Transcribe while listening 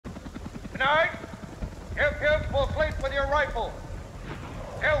Tonight, you will sleep with your rifle.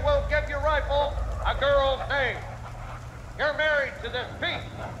 You will give your rifle a girl's name. You're married to this piece,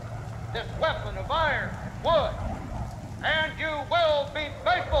 this weapon of iron and wood, and you will be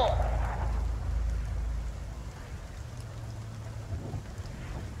faithful.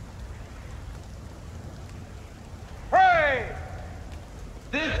 Pray!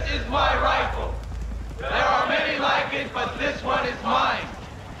 This is my rifle. There are many like it, but this one is mine.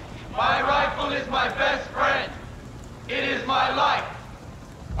 My rifle is my best friend. It is my life.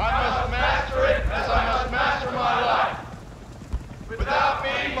 I must master it as I must master my life. Without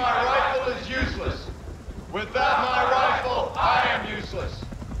me, my rifle is useless. Without my rifle, I am useless.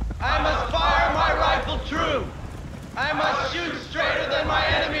 I must fire my rifle true. I must shoot straighter than my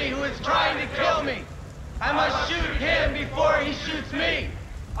enemy who is trying to kill me. I must shoot him before he shoots me.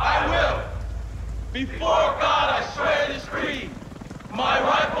 I will. Before God, I swear this creed. My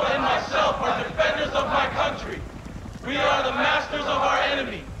rifle and myself are defenders of my country. We are the masters of our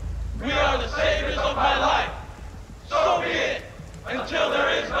enemy. We are the saviors of my life. So be it, until there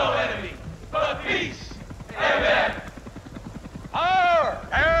is no enemy, but peace. Amen.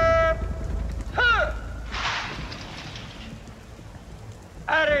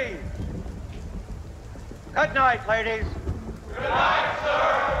 At ease. Good night, ladies. Good night,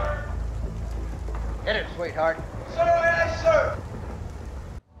 sir. Get it, sweetheart. Sir, yes, sir.